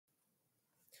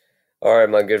All right,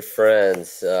 my good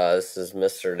friends. This is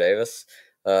Mr. Davis.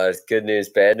 Good news,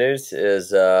 bad news is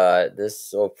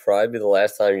this will probably be the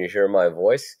last time you hear my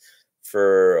voice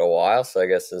for a while. So I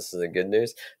guess this is the good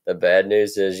news. The bad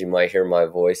news is you might hear my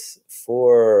voice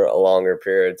for a longer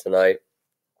period tonight.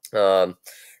 Um,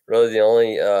 really, the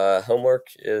only homework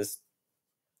is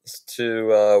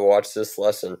to watch this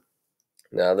lesson.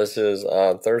 Now, this is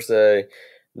Thursday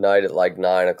night at like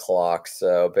 9 o'clock.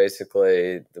 So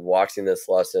basically, watching this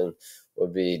lesson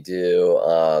would be due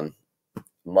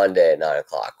Monday at 9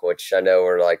 o'clock, which I know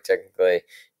we're like technically,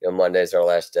 Monday's our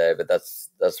last day, but that's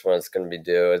when it's going to be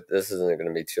due. This isn't going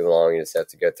to be too long. You just have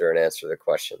to go through and answer the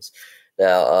questions.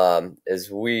 Now, as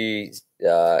we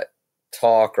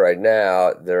talk right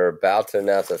now, they're about to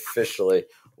announce officially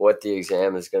what the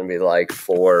exam is going to be like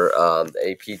for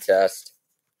the AP test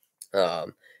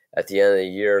at the end of the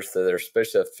year. So they're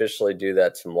supposed to officially do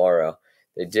that tomorrow.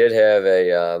 They did have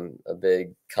a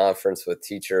big conference with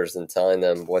teachers and telling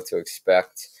them what to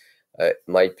expect it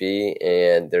might be,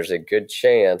 and there's a good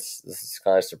chance, this is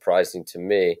kind of surprising to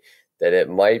me, that it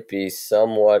might be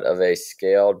somewhat of a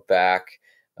scaled back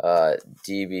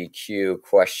DBQ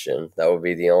question. That would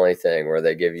be the only thing where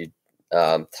they give you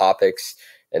topics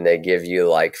and they give you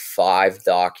like 5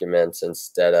 documents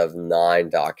instead of 9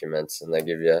 documents, and they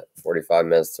give you 45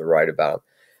 minutes to write about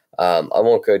them. I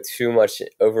won't go too much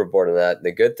overboard on that.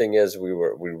 The good thing is we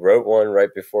wrote one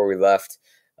right before we left.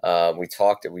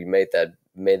 We made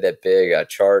that big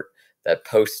chart, that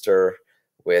poster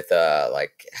with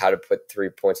like how to put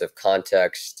 3 points of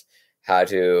context, how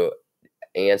to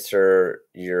answer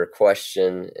your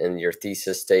question and your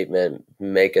thesis statement,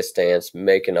 make a stance,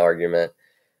 make an argument,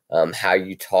 how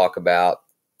you talk about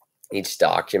each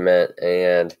document,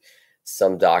 and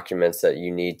some documents that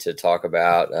you need to talk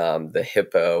about, the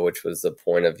hippo, which was the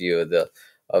point of view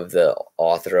of the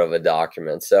author of a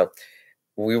document. So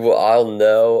I'll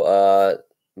know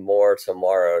more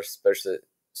tomorrow, especially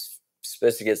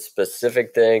supposed to get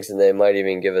specific things, and they might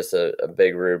even give us a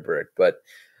big rubric. But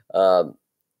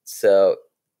so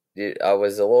I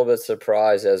was a little bit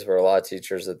surprised, as were a lot of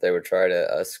teachers, that they would try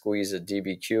to squeeze a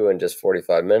DBQ in just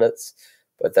 45 minutes.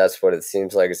 But that's what it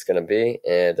seems like it's going to be,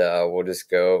 and we'll just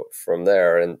go from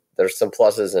there. And there's some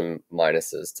pluses and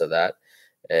minuses to that,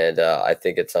 and I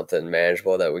think it's something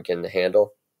manageable that we can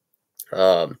handle.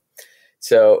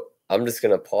 So I'm just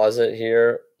going to pause it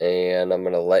here, and I'm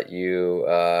going to let you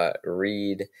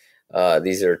read.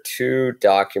 These are 2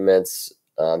 documents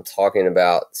talking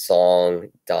about Song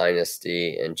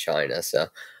Dynasty in China. So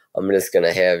I'm just going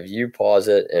to have you pause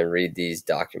it and read these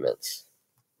documents.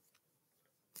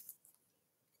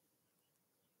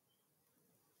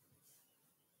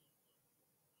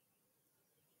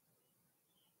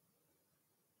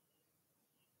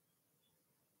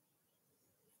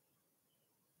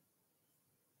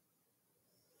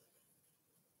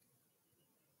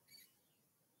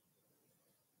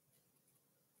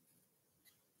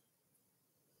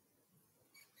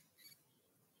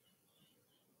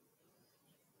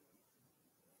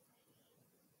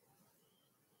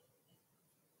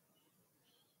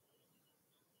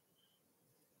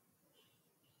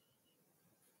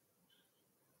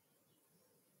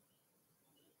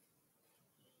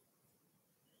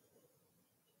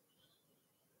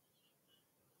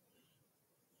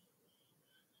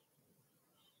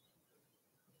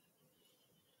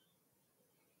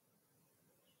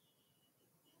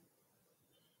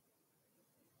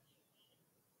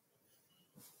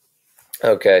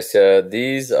 Okay, so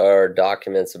these are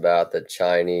documents about the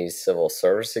Chinese civil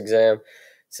service exam.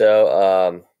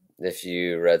 So, if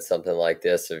you read something like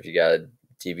this, if you got a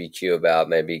DBQ about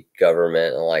maybe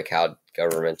government and like how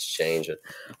governments change it,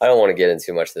 I don't want to get into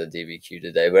too much of the DBQ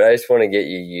today, but I just want to get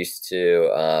you used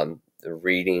to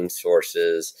reading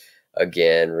sources,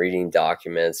 again, reading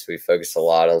documents. We focus a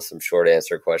lot on some short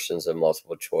answer questions and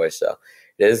multiple choice, so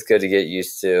it is good to get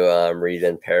used to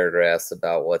reading paragraphs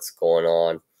about what's going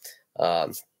on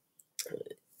um,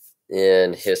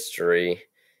 in history,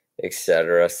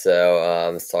 etc.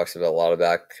 So this talks about a lot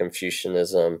about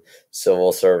Confucianism,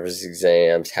 civil service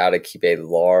exams, how to keep a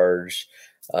large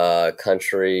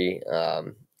country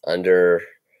under,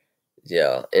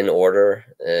 in order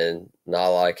and not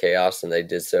a lot of chaos. And they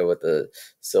did so with the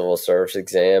civil service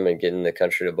exam and getting the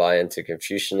country to buy into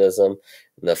Confucianism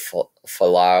and the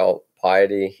filial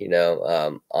piety,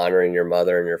 honoring your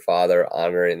mother and your father,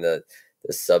 honoring the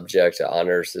subject,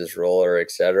 honors his ruler,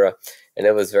 etc. And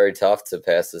it was very tough to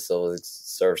pass the civil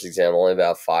service exam, only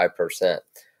about 5%.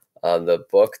 The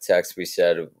book text we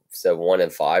said 1 in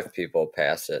 5 people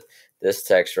pass it. This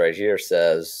text right here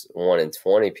says 1 in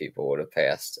 20 people would have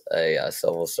passed a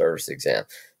civil service exam.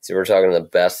 So we're talking the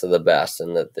best of the best,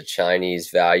 and that the Chinese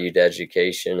valued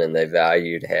education and they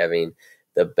valued having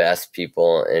the best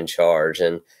people in charge.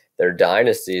 And their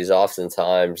dynasties,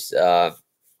 oftentimes,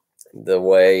 the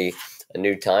way a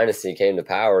new dynasty came to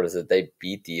power is that they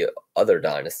beat the other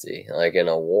dynasty, like in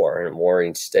a war, in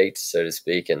warring states, so to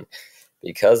speak. And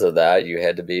because of that, you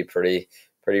had to be pretty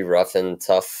rough and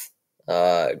tough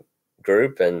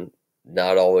group, and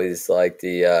not always like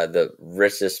the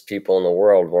richest people in the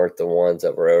world weren't the ones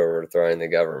that were overthrowing the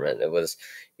government. It was,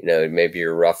 maybe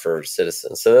your rougher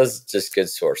citizens. So those are just good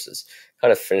sources.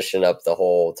 Kind of finishing up the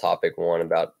whole topic one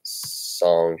about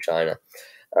Song China.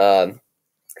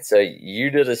 So you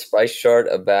did a spice chart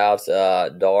about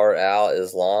Dar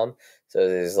al-Islam, so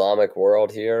the Islamic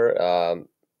world here.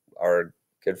 Our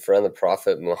good friend, the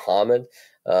Prophet Muhammad,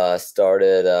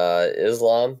 started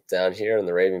Islam down here in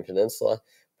the Arabian Peninsula.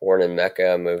 Born in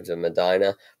Mecca, moved to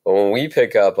Medina. But when we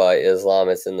pick up Islam,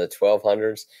 it's in the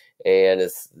 1200s, and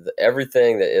it's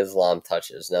everything that Islam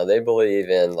touches. Now, they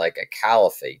believe in like a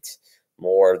caliphate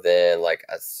more than like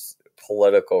a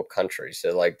political country.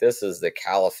 So like this is the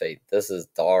caliphate. This is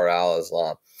Dar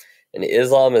al-Islam. And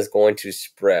Islam is going to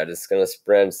spread. It's going to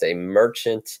spread. It's a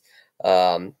merchant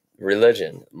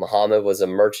religion. Muhammad was a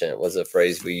merchant, was a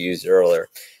phrase we used earlier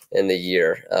in the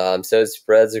year. So it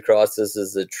spreads across. This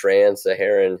is the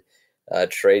Trans-Saharan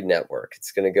trade network.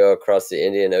 It's going to go across the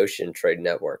Indian Ocean trade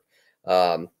network.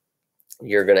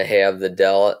 You're going to have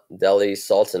the Delhi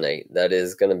Sultanate. That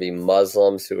is going to be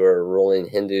Muslims who are ruling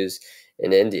Hindus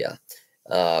in India.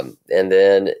 And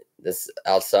then this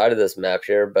outside of this map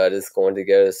here, but it's going to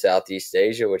go to Southeast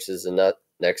Asia, which is the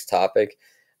next topic.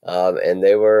 And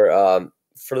they were,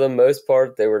 for the most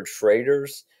part, they were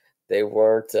traders. They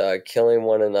weren't killing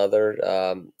one another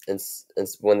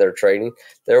when they're trading.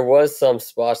 There was some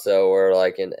spots, though, where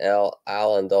like in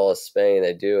Al-Andalus, Spain,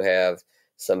 they do have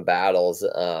some battles.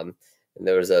 And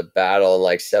there was a battle in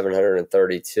like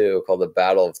 732 called the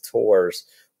Battle of Tours,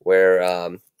 where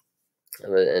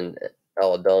in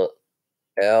Al-Andalus,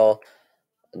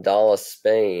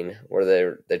 Spain,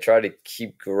 where they tried to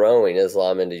keep growing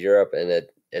Islam into Europe, and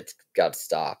it got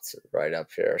stopped right up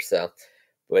here. So,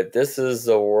 but this is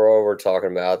the world we're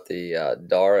talking about, the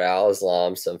Dar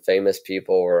al-Islam. Some famous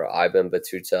people were Ibn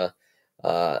Battuta.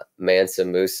 Mansa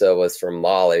Musa was from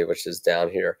Mali, which is down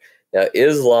here. Now,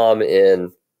 Islam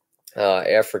in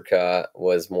Africa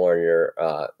was more your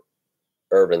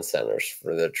urban centers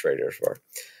for the traders were.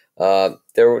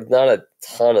 There were not a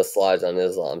ton of slides on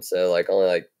Islam, so like only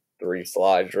like 3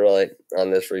 slides really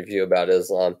on this review about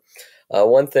Islam.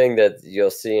 One thing that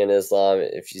you'll see in Islam,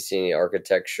 if you see any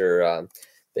architecture,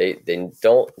 they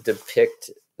don't depict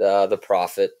the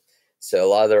Prophet. So a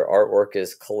lot of their artwork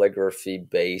is calligraphy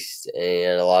based,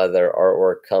 and a lot of their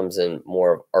artwork comes in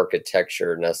more of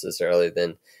architecture necessarily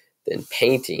than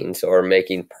paintings. Or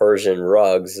making Persian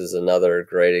rugs is another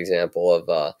great example of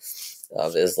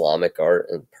Islamic art.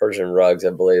 And Persian rugs, I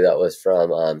believe that was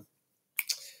from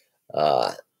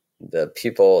the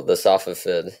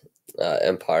Safavid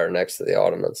Empire next to the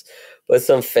Ottomans. But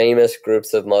some famous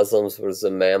groups of Muslims was the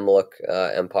Mamluk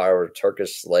Empire, where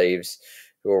Turkish slaves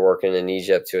who were working in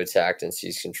Egypt to attack and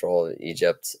seize control of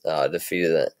Egypt,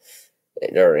 defeated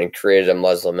it and created a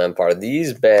Muslim empire.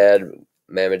 These bad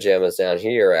mamma-jammas down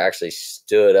here actually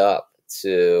stood up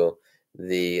to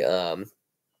the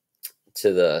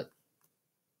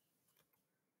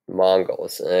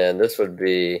Mongols, and this would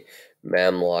be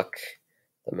the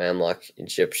Mamluk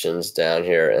Egyptians down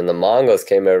here, and the Mongols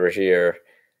came over here.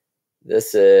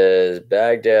 This is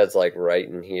Baghdad's like right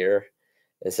in here,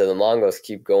 and so the Mongols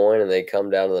keep going, and they come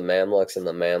down to the Mamluks, and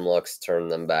the Mamluks turn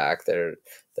them back. They're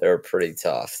pretty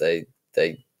tough. They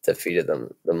defeated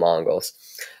them, the Mongols.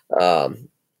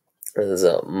 There's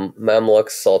a Mamluk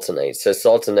Sultanate. So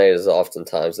Sultanate is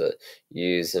oftentimes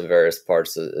used in various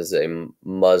parts as a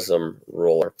Muslim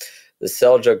ruler. The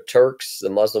Seljuk Turks, the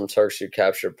Muslim Turks who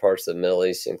captured parts of the Middle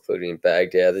East, including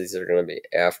Baghdad. These are going to be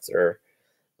after,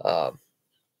 it's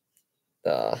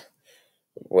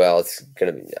going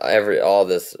to be all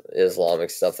this Islamic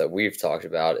stuff that we've talked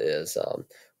about is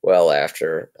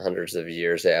after hundreds of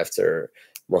years after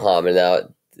Muhammad. Now,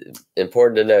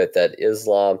 important to note that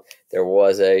Islam, there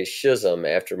was a schism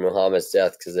after Muhammad's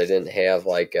death because they didn't have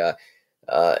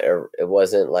it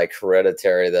wasn't like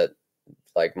hereditary that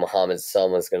like Muhammad's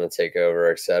son was going to take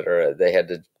over, etc. They had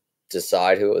to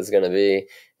decide who it was going to be,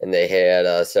 and they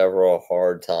had several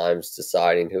hard times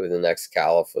deciding who the next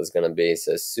caliph was going to be.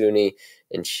 So Sunni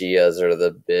and Shias are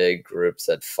the big groups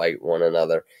that fight one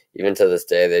another. Even to this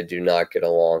day, they do not get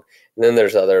along. And then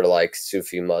there's other like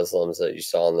Sufi Muslims that you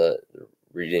saw in the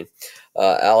reading.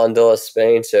 Al-Andalus,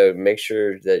 Spain. So make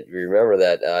sure that you remember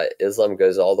that Islam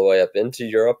goes all the way up into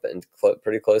Europe and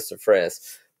pretty close to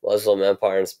France. Muslim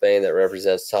empire in Spain that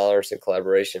represents tolerance and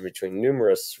collaboration between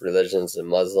numerous religions and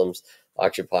Muslims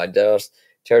occupied those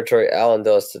territory.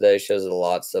 Al-Andalus today shows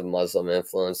lots of Muslim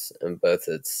influence in both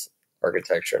its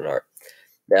architecture and art.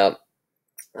 Now,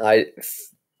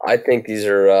 I think these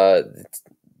are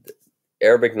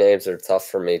Arabic names are tough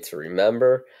for me to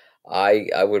remember.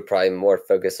 I would probably more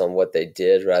focus on what they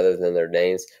did rather than their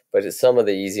names. But some of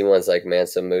the easy ones like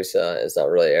Mansa Musa is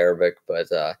not really Arabic, but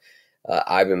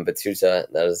Ibn Battuta,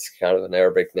 that is kind of an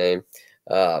Arabic name.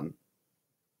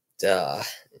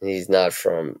 He's not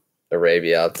from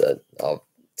Arabia. I'll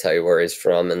tell you where he's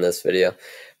from in this video.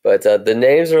 But the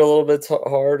names are a little bit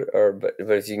hard. But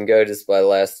if you can go just by the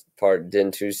last part, Din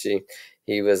Tusi.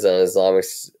 He was an Islamic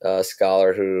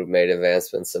scholar who made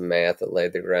advancements in math that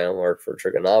laid the groundwork for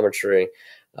trigonometry.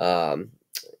 And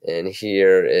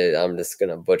here, I'm just going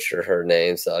to butcher her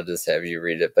name, so I'll just have you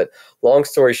read it. But long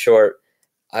story short,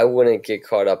 I wouldn't get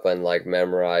caught up on like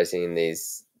memorizing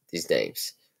these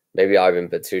names. Maybe Ibn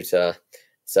Battuta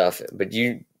stuff, but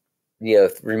you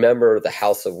remember the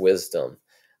House of Wisdom.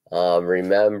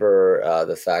 Remember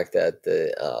the fact that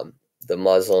the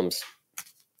Muslims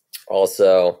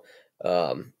also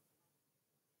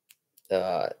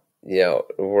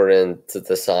were into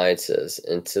the sciences,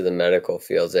 into the medical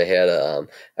fields. They had a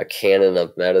canon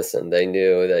of medicine. They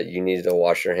knew that you needed to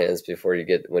wash your hands before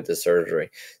you went to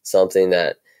surgery, something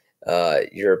that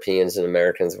Europeans and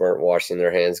Americans weren't washing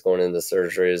their hands going into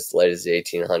surgery as late as the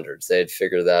 1800s. They had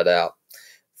figured that out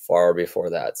far before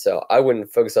that. So I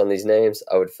wouldn't focus on these names.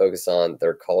 I would focus on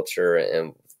their culture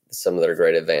and some of their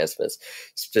great advancements.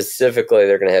 Specifically,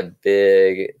 they're going to have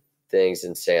big things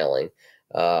in sailing.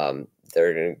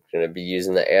 They're going to be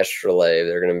using the astrolabe.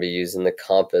 They're going to be using the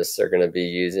compass. They're going to be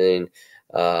using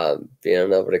being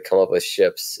able to come up with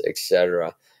ships,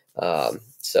 etc.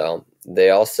 So they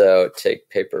also take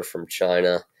paper from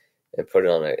China and put it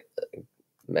on a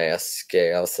mass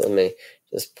scale. So let me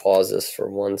just pause this for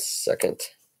 1 second.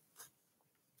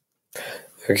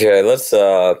 Okay, let's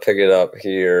pick it up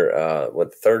here.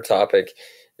 With the third topic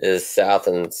is South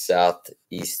and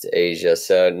Southeast Asia.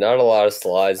 So not a lot of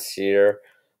slides here.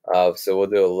 So we'll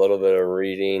do a little bit of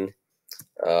reading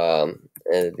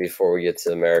and before we get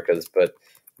to Americas. But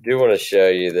I do want to show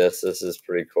you this. This is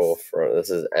pretty cool. This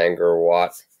is Angkor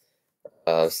Wat.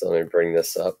 So let me bring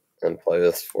this up and play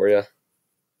this for you.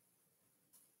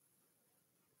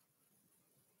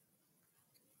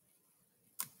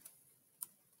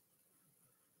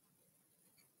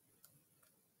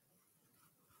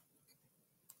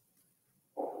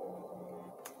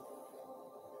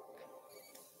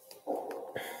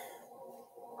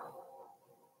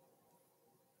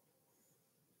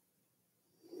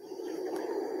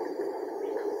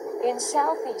 In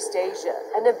Southeast Asia,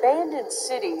 an abandoned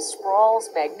city sprawls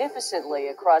magnificently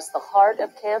across the heart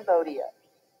of Cambodia.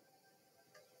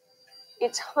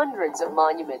 Its hundreds of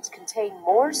monuments contain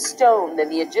more stone than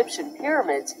the Egyptian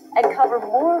pyramids and cover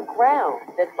more ground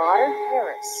than modern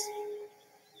Paris.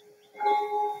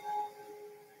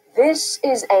 This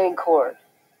is Angkor,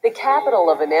 the capital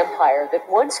of an empire that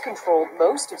once controlled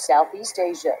most of Southeast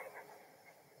Asia.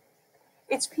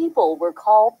 Its people were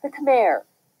called the Khmer,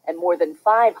 and more than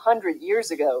 500 years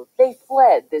ago, they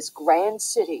fled this grand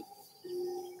city.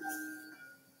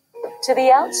 To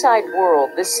the outside world,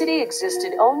 the city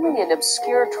existed only in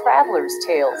obscure travelers'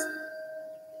 tales.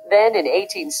 Then, in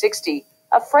 1860,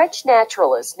 a French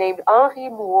naturalist named Henri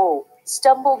Mouot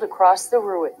stumbled across the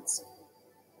ruins.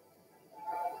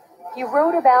 He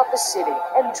wrote about the city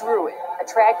and drew it,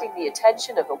 attracting the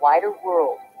attention of the wider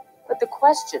world. But the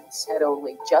questions had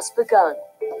only just begun.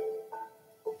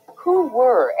 Who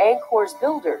were Angkor's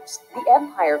builders, the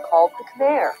empire called the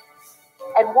Khmer?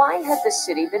 And why had the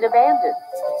city been abandoned?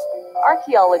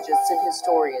 Archaeologists and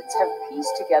historians have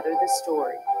pieced together the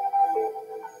story.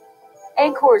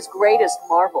 Angkor's greatest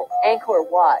marvel, Angkor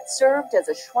Wat, served as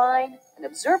a shrine, an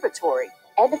observatory,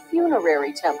 and a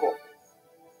funerary temple.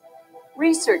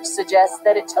 Research suggests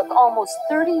that it took almost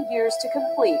 30 years to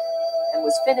complete and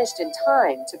was finished in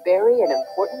time to bury an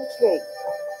important king.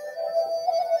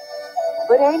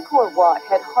 But Angkor Wat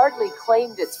had hardly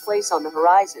claimed its place on the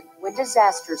horizon when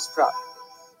disaster struck.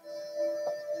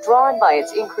 Drawn by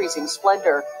its increasing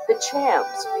splendor, the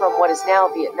Chams, from what is now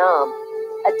Vietnam,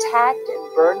 attacked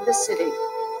and burned the city.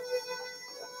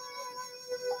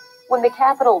 When the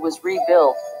capital was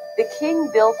rebuilt, the king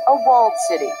built a walled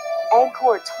city,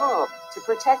 Angkor Thom, to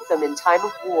protect them in time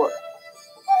of war.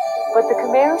 But the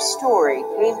Khmer story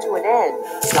came to an end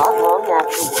not long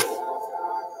afterward.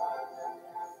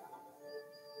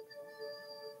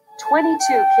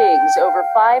 22 kings over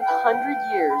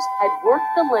 500 years had worked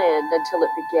the land until it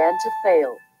began to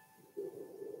fail.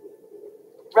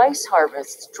 Rice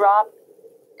harvests dropped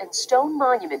and stone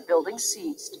monument building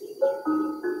ceased.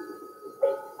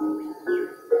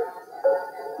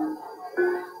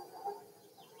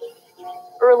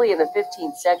 Early in the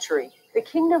 15th century, the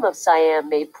Kingdom of Siam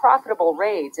made profitable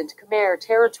raids into Khmer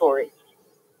territory.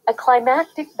 A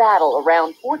climactic battle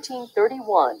around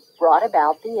 1431 brought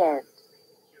about the end.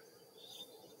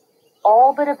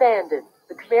 All but abandoned,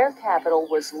 the Khmer capital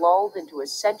was lulled into a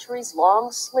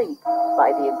centuries-long sleep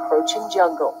by the encroaching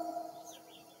jungle.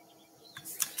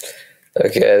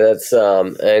 Okay, that's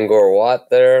Angkor Wat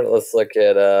there. Let's look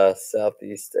at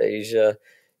Southeast Asia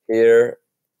here.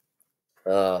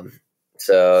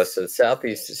 So South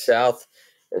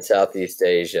and Southeast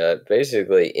Asia.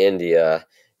 Basically, India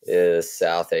is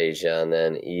South Asia, and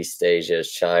then East Asia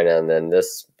is China, and then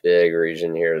this big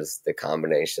region here is the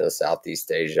combination of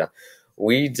Southeast Asia.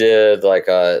 We did like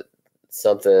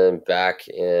something back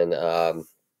in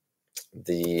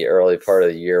the early part of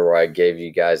the year where I gave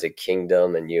you guys a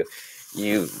kingdom, and you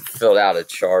filled out a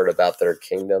chart about their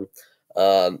kingdom.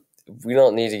 We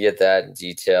don't need to get that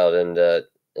detailed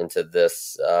into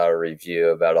this review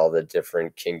about all the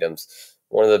different kingdoms.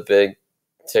 One of the big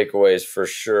takeaways for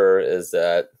sure is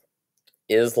that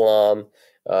Islam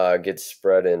gets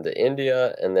spread into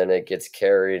India, and then it gets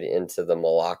carried into the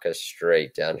Malacca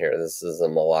Strait down here. This is the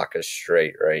Malacca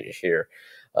Strait right here.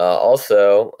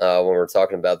 Also, when we're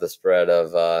talking about the spread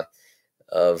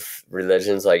of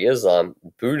religions like Islam,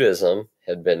 Buddhism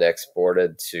had been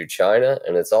exported to China,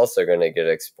 and it's also going to get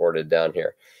exported down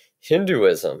here.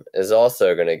 Hinduism is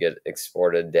also going to get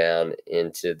exported down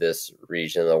into this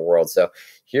region of the world. So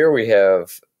here we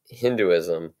have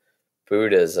Hinduism,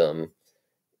 Buddhism,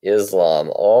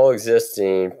 Islam, all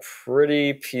existing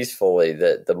pretty peacefully.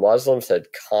 That the Muslims had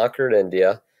conquered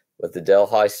India with the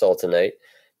Delhi Sultanate.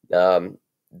 The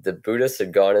Buddhists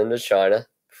had gone into China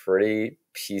pretty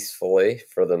peacefully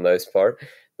for the most part.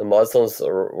 The Muslims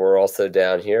were also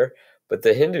down here, but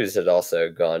the Hindus had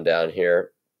also gone down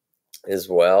here as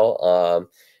well.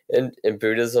 And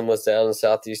Buddhism was down in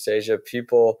Southeast Asia.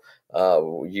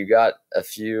 You got a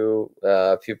few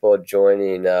people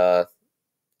joining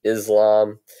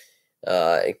Islam,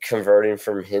 converting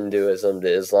from Hinduism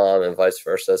to Islam and vice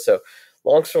versa. So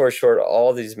long story short,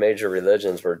 all these major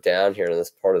religions were down here in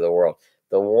this part of the world.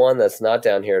 The one that's not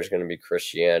down here is going to be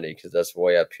Christianity, because that's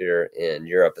way up here in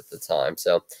Europe at the time.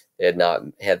 So they had not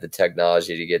had the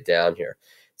technology to get down here.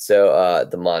 So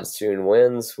the monsoon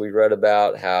winds, we read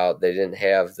about how they didn't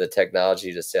have the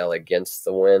technology to sail against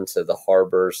the wind. So the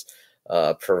harbors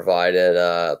provided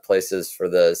places for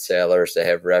the sailors to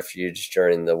have refuge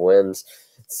during the winds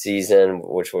season,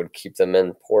 which would keep them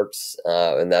in ports.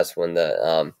 And that's when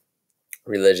the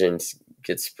religions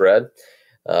get spread.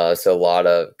 So a lot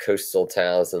of coastal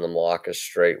towns in the Malacca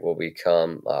Strait will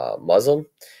become Muslim.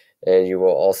 And you will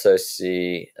also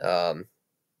see,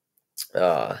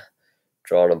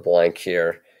 drawing a blank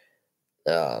here,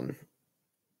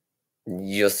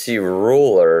 you'll see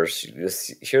rulers,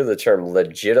 hear the term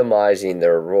legitimizing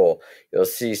their rule. You'll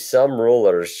see some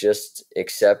rulers just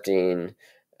accepting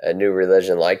a new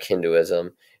religion like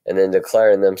Hinduism and then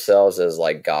declaring themselves as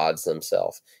like gods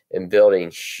themselves and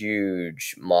building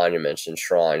huge monuments and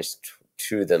shrines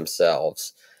to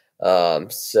themselves.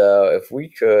 So if we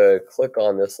could click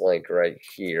on this link right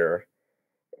here,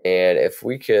 and if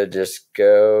we could just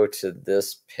go to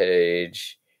this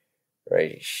page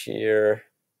right here,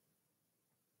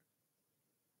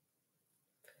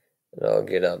 and I'll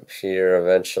get up here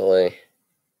eventually.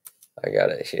 I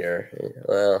got it here.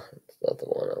 Well, it's not the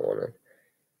one I wanted.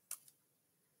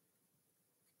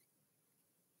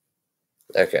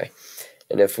 Okay.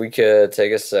 And if we could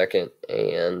take a second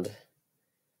and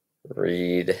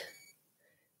read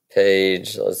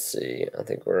page, let's see, I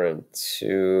think we're in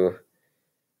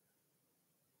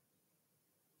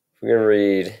we're going to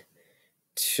read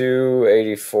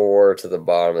 284 to the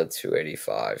bottom of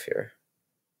 285 here.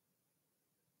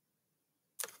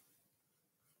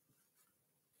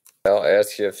 I'll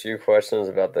ask you a few questions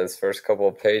about those first couple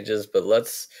of pages, but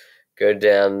let's go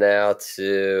down now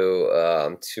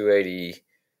to 280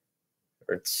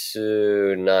 or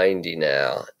 290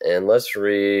 now, and let's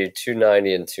read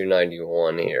 290 and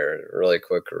 291 here. Really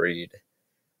quick read.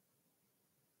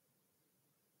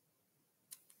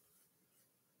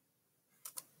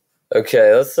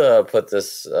 Okay, let's put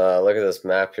this, look at this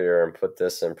map here and put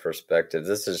this in perspective.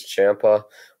 This is Champa,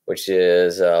 which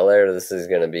is, later this is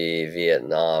going to be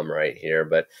Vietnam right here.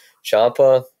 But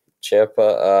Champa,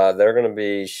 they're going to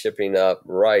be shipping up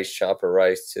rice, Champa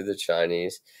rice, to the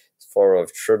Chinese. form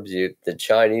of tribute. The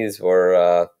Chinese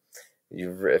were,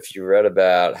 if you read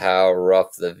about how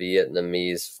rough the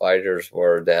Vietnamese fighters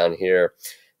were down here,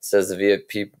 it says the Viet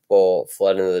people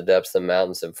fled into the depths of the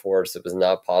mountains and forests. It was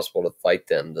not possible to fight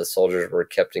them. The soldiers were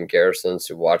kept in garrisons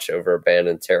to watch over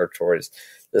abandoned territories.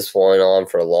 This went on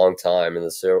for a long time, and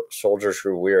the soldiers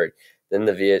grew weary. Then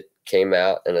the Viet came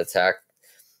out and attacked.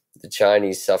 The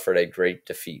Chinese suffered a great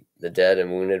defeat. The dead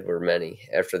and wounded were many.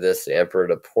 After this, the emperor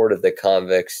deported the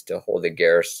convicts to hold the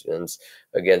garrisons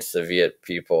against the Viet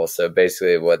people. So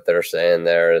basically what they're saying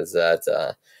there is that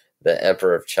the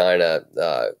emperor of China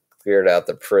cleared out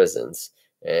the prisons,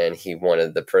 and he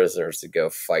wanted the prisoners to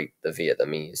go fight the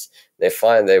Vietnamese. They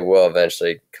find they will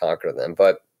eventually conquer them.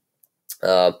 But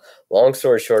long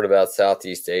story short about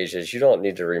Southeast Asia is you don't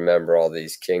need to remember all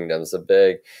these kingdoms. The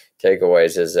big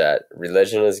takeaways is that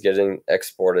religion is getting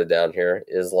exported down here: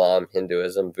 Islam,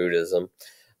 Hinduism, Buddhism.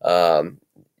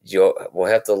 We'll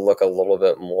have to look a little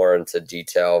bit more into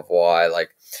detail of why,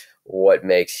 like what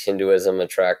makes Hinduism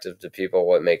attractive to people,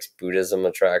 what makes Buddhism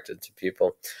attractive to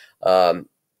people.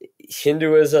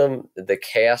 Hinduism, the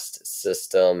caste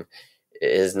system,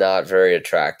 is not very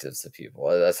attractive to people.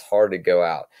 That's hard to go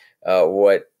out.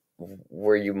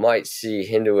 Where you might see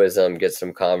Hinduism get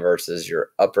some converts is your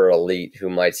upper elite who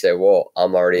might say, well,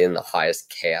 I'm already in the highest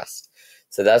caste.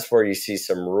 So that's where you see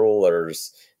some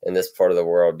rulers in this part of the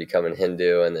world becoming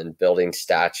Hindu and then building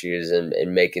statues and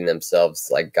making themselves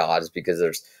like gods, because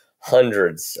there's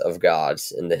hundreds of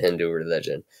gods in the Hindu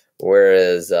religion.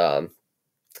 Whereas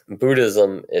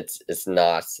Buddhism, it's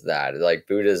not that. Like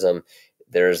Buddhism,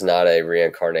 there's not a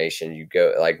reincarnation. You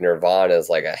go, like nirvana is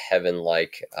like a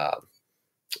heaven-like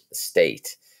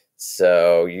state.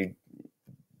 So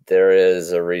there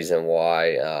is a reason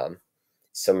why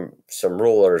some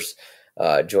rulers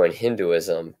join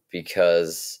Hinduism,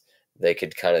 because they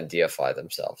could kind of deify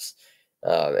themselves.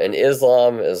 And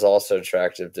Islam is also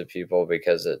attractive to people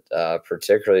because it,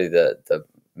 particularly the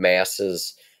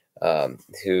masses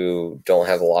who don't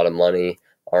have a lot of money,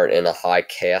 aren't in a high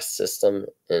caste system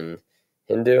in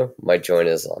Hindu, might join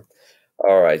Islam.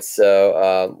 All right,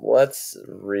 so let's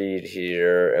read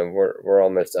here, and we're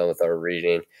almost done with our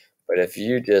reading. But if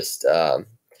you just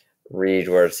read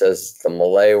where it says the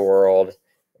Malay world,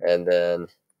 and then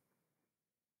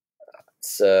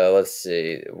so let's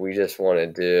see, we just want to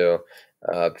do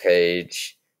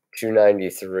page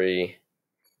 293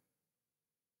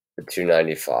 to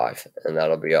 295, and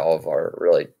that'll be all of our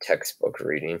really textbook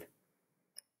reading.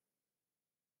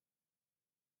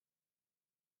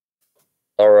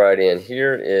 Alrighty, and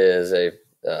here is a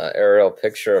aerial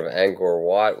picture of Angkor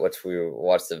Wat, which we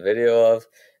watched the video of.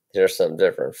 There's some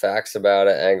different facts about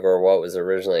it. Angkor Wat was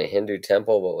originally a Hindu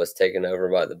temple, but was taken over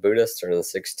by the Buddhists during the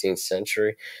 16th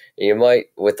century. You might,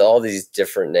 with all these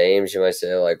different names, you might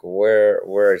say, like,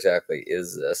 where exactly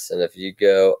is this? And if you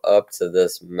go up to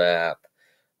this map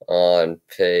on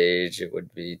page, it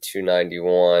would be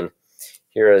 291.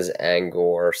 Here is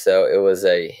Angkor. So it was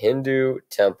a Hindu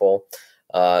temple.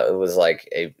 It was like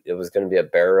it was going to be a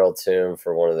burial tomb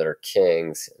for one of their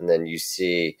kings, and then you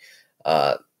see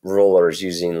rulers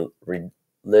using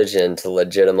religion to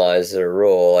legitimize their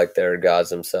rule, like they're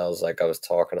gods themselves, like I was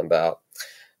talking about.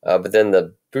 But then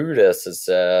the Buddhists, it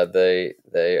said, they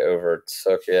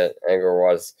overtook it.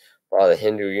 Angkor was part of the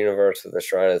Hindu universe, with a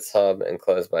shrine at its hub,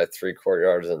 enclosed by 3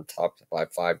 courtyards and topped by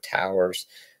 5 towers.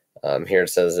 Here it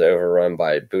says it's overrun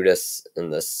by Buddhists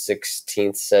in the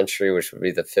 16th century, which would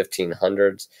be the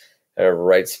 1500s, and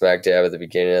right smack dab at the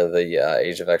beginning of the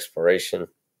Age of Exploration.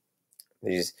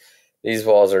 These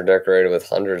walls are decorated with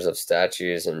hundreds of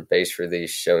statues and bas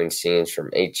reliefs showing scenes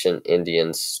from ancient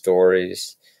Indian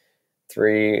stories.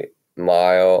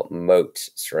 3-mile moat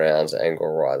surrounds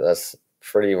Angkor Wat. That's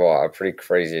pretty wild, pretty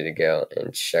crazy to go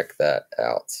and check that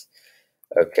out.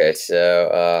 Okay,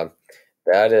 so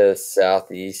that is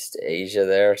Southeast Asia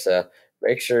there. So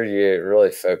make sure you really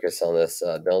focus on this.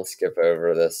 Don't skip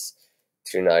over this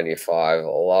 295. A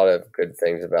lot of good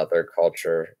things about their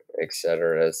culture,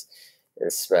 etc. is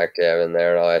smack dab in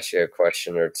there. And I'll ask you a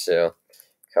question or two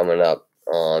coming up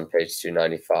on page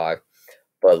 295.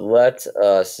 But let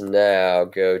us now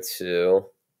go to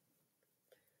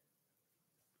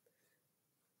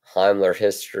Heimler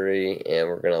history, and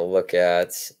we're going to look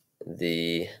at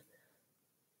the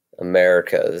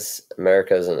Americas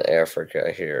and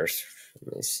Africa here.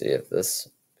 Let me see if this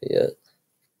be it.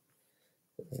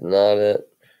 It's not it.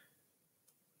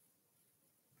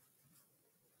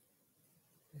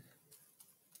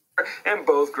 and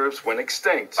both groups went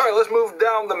extinct. All right, let's move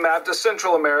down the map to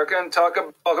Central America and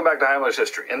welcome back to Heimler's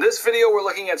History. In this video, we're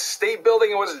looking at state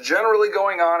building and what's generally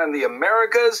going on in the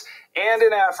Americas and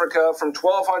in Africa from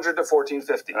 1200 to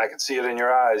 1450. And I can see it in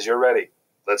your eyes. You're ready.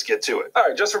 Let's get to it. All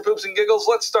right, just for poops and giggles,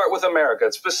 let's start with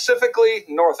America, specifically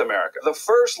North America. The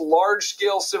first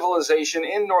large-scale civilization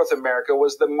in North America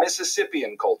was the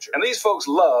Mississippian culture. And these folks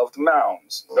loved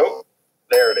mounds. Nope.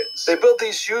 There it is. They built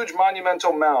these huge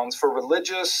monumental mounds for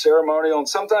religious, ceremonial, and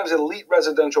sometimes elite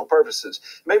residential purposes.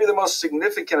 Maybe the most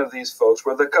significant of these folks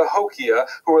were the Cahokia,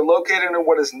 who were located in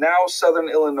what is now southern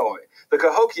Illinois. The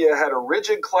Cahokia had a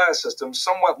rigid class system,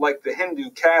 somewhat like the Hindu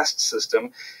caste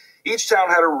system. Each town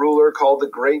had a ruler called the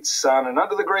Great Sun, and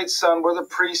under the Great Sun were the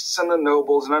priests and the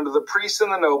nobles, and under the priests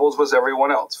and the nobles was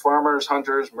everyone else, farmers,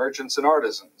 hunters, merchants, and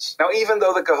artisans. Now, even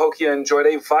though the Cahokia enjoyed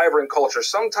a vibrant culture,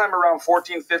 sometime around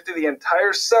 1450, the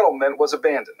entire settlement was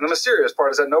abandoned. And the mysterious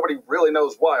part is that nobody really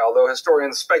knows why, although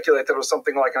historians speculate that it was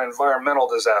something like an environmental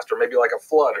disaster, maybe like a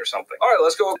flood or something. All right,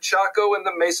 let's go Chaco and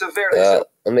the Mesa Verde.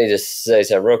 Let me just say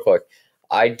something real quick.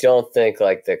 I don't think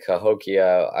like the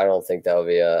Cahokia, I don't think that will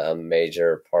be a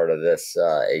major part of this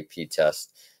AP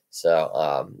test.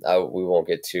 So we won't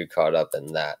get too caught up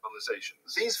in that.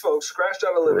 These folks scratched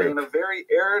out a living in a very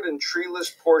arid and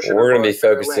treeless portion We're of going to be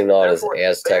focusing on is the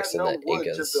Aztecs and and the the Incas.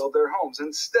 Incas. To build their homes.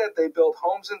 Instead, they built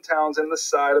homes and towns in the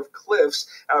side of cliffs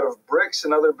out of bricks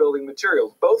and other building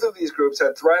materials. Both of these groups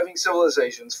had thriving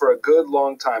civilizations for a good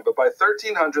long time, but by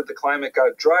 1300, the climate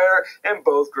got drier and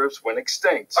both groups went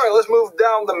extinct. All right, let's move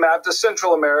down the map to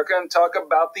Central America and talk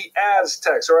about the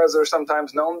Aztecs, or as they're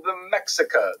sometimes known, the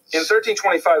Mexicas. In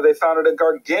 1325, they founded a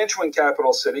gargantuan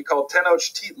capital city called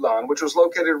Tenochtitlan, which was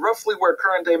located roughly where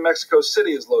current-day Mexico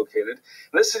City is located.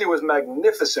 And this city was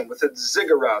magnificent with its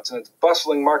ziggurats and its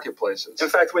bustling marketplaces. In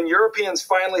fact, when Europeans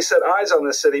finally set eyes on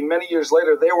this city many years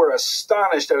later, they were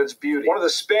astonished at its beauty. One of the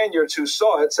Spaniards who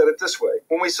saw it said it this way: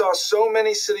 "When we saw so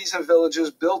many cities and villages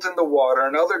built in the water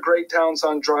and other great towns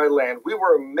on dry land, we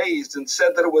were amazed and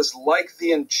said that it was like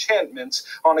the enchantments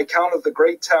on account of the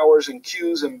great towers and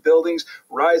quays and buildings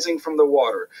rising from the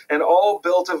water, and all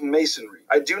built of masonry.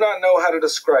 I do not know how to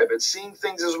describe it, seeing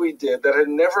things as we did that had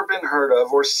never been heard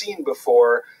of or seen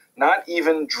before, not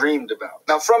even dreamed about."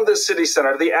 Now, from this city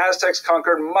center, the Aztecs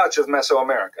conquered much of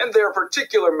Mesoamerica, and their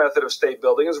particular method of state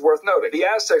building is worth noting. The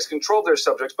Aztecs controlled their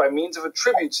subjects by means of a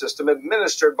tribute system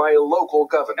administered by a local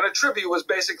governor. And a tribute was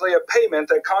basically a payment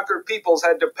that conquered peoples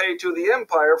had to pay to the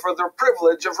empire for the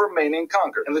privilege of remaining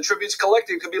conquered. And the tributes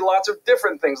collected could be lots of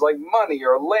different things like money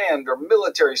or land or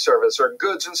military service or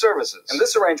goods and services. And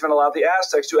this arrangement allowed the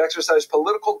Aztecs to exercise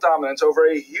political dominance over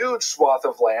a huge swath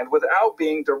of land without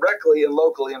being directly and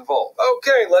locally involved.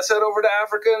 Okay, let's head over to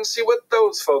Africa and see what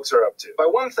those folks are up to. By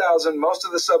 1000, most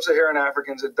of the sub-Saharan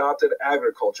Africans adopted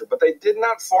agriculture, but they did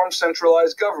not form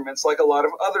centralized governments like a lot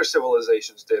of other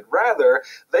civilizations did. Rather,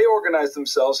 they organized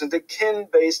themselves into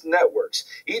kin-based networks.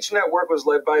 Each network was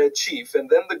led by a chief, and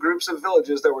then the groups of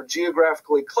villages that were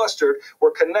geographically clustered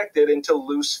were connected into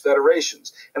loose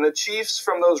federations. And the chiefs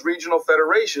from those regional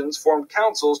federations formed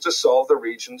councils to solve the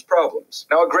region's problems.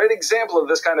 Now, a great example of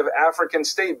this kind of African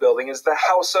state building is the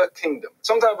Hausa Kingdom.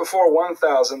 Sometime before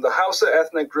 1000, the Hausa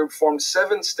ethnic group formed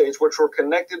 7 states which were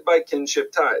connected by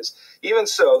kinship ties. Even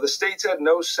so, the states had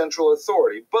no central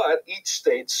authority, but each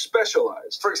state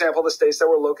specialized. For example, the states that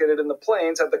were located in the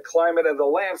plains had the climate and the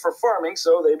land for farming,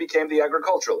 so they became the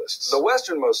agriculturalists. The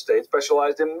westernmost states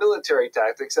specialized in military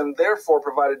tactics and therefore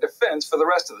provided defense for the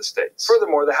rest of the states.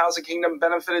 Furthermore, the Hausa Kingdom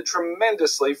benefited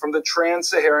tremendously from the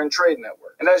Trans-Saharan trade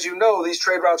network. And as you know, these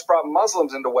trade routes brought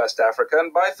Muslims into West Africa,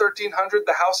 and by 1300,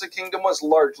 the Hausa Kingdom was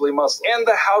largely Muslim. And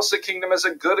the Hausa Kingdom is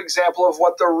a good example of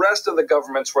what the rest of the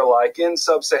governments were like in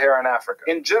sub-Saharan Africa.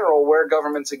 In general, where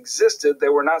governments existed, they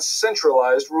were not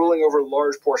centralized, ruling over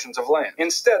large portions of land.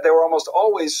 Instead, they were almost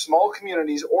always small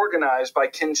communities organized by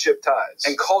kinship ties.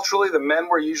 And culturally, the men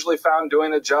were usually found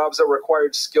doing the jobs that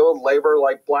required skilled labor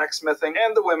like blacksmithing,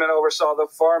 and the women oversaw the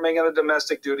farming and the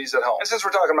domestic duties at home. And since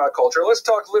we're talking about culture, let's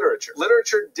talk literature.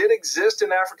 Literature did exist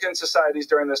in African societies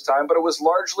during this time, but it was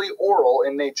largely oral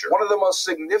in nature. One of the most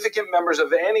significant members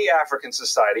of any African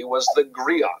society was the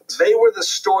griot. They were the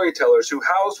storytellers who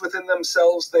housed within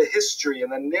themselves the history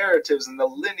and the narratives and the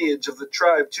lineage of the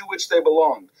tribe to which they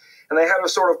belonged. And they had a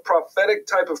sort of prophetic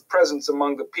type of presence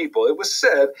among the people. It was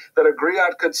said that a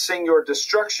griot could sing your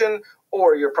destruction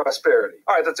or your prosperity.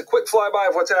 All right, that's a quick flyby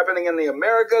of what's happening in the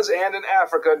Americas and in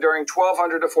Africa during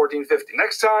 1200 to 1450.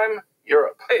 Next time,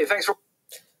 Europe. Hey, thanks for...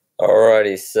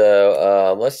 Alrighty,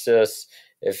 so let's just,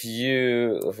 if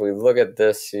we look at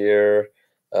this here,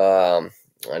 I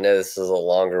know this is a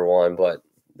longer one, but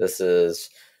this is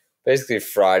basically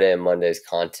Friday and Monday's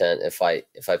content. If I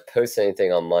post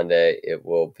anything on Monday, it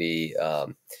will be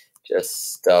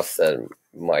just stuff that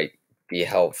might be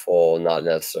helpful, not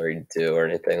necessary to do or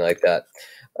anything like that.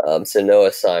 So no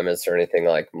assignments or anything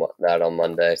like that on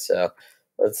Monday. So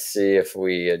let's see if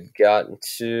we had gotten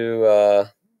to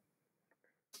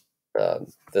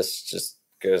this just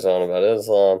goes on about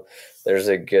Islam. There's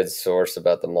a good source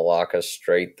about the Malacca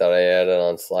Strait that I added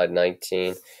on slide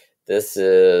 19. This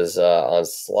is on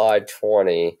slide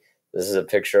 20. This is a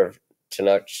picture of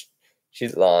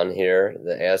Tenochtitlan here,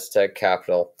 the Aztec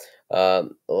capital.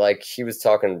 Like he was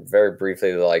talking very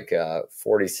briefly, like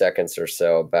 40 seconds or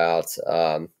so about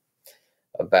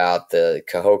the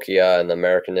Cahokia and the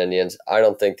American Indians. I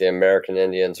don't think the American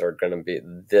Indians are going to be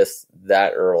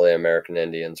that early. American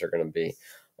Indians are going to be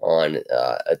on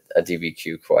a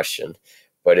DBQ question.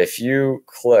 But if you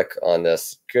click on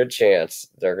this, good chance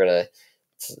they're going to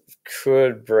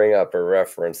could bring up a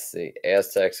reference to the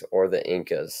Aztecs or the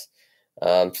Incas.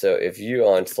 So if you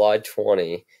on slide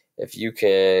 20, if you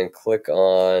can click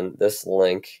on this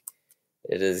link,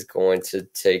 it is going to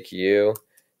take you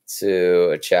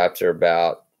to a chapter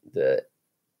about the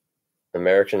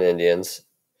American Indians,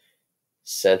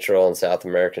 Central and South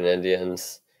American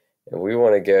Indians. And we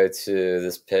want to go to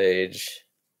this page,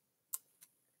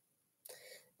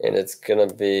 and it's going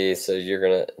to be, so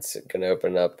it's going to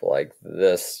open up like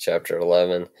this, chapter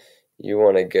 11. You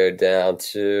want to go down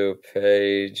to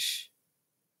page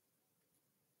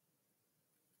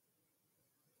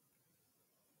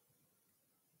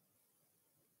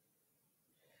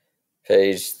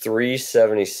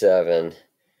 377. And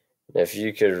if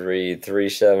you could read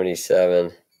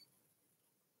 377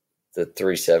 to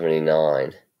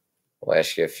 379, I'll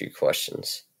ask you a few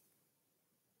questions.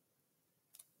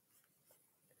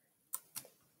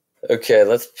 Okay,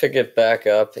 let's pick it back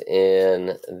up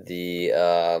in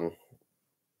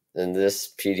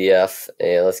this PDF,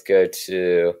 and let's go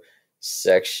to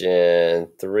section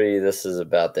 3. This is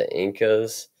about the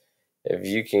Incas. If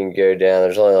you can go down,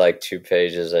 there's only like 2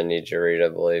 pages I need you to read, I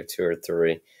believe, 2 or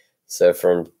 3. So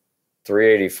from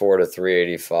 384 to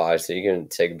 385, so you can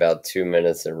take about 2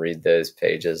 minutes and read those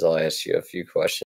pages. I'll ask you a few questions.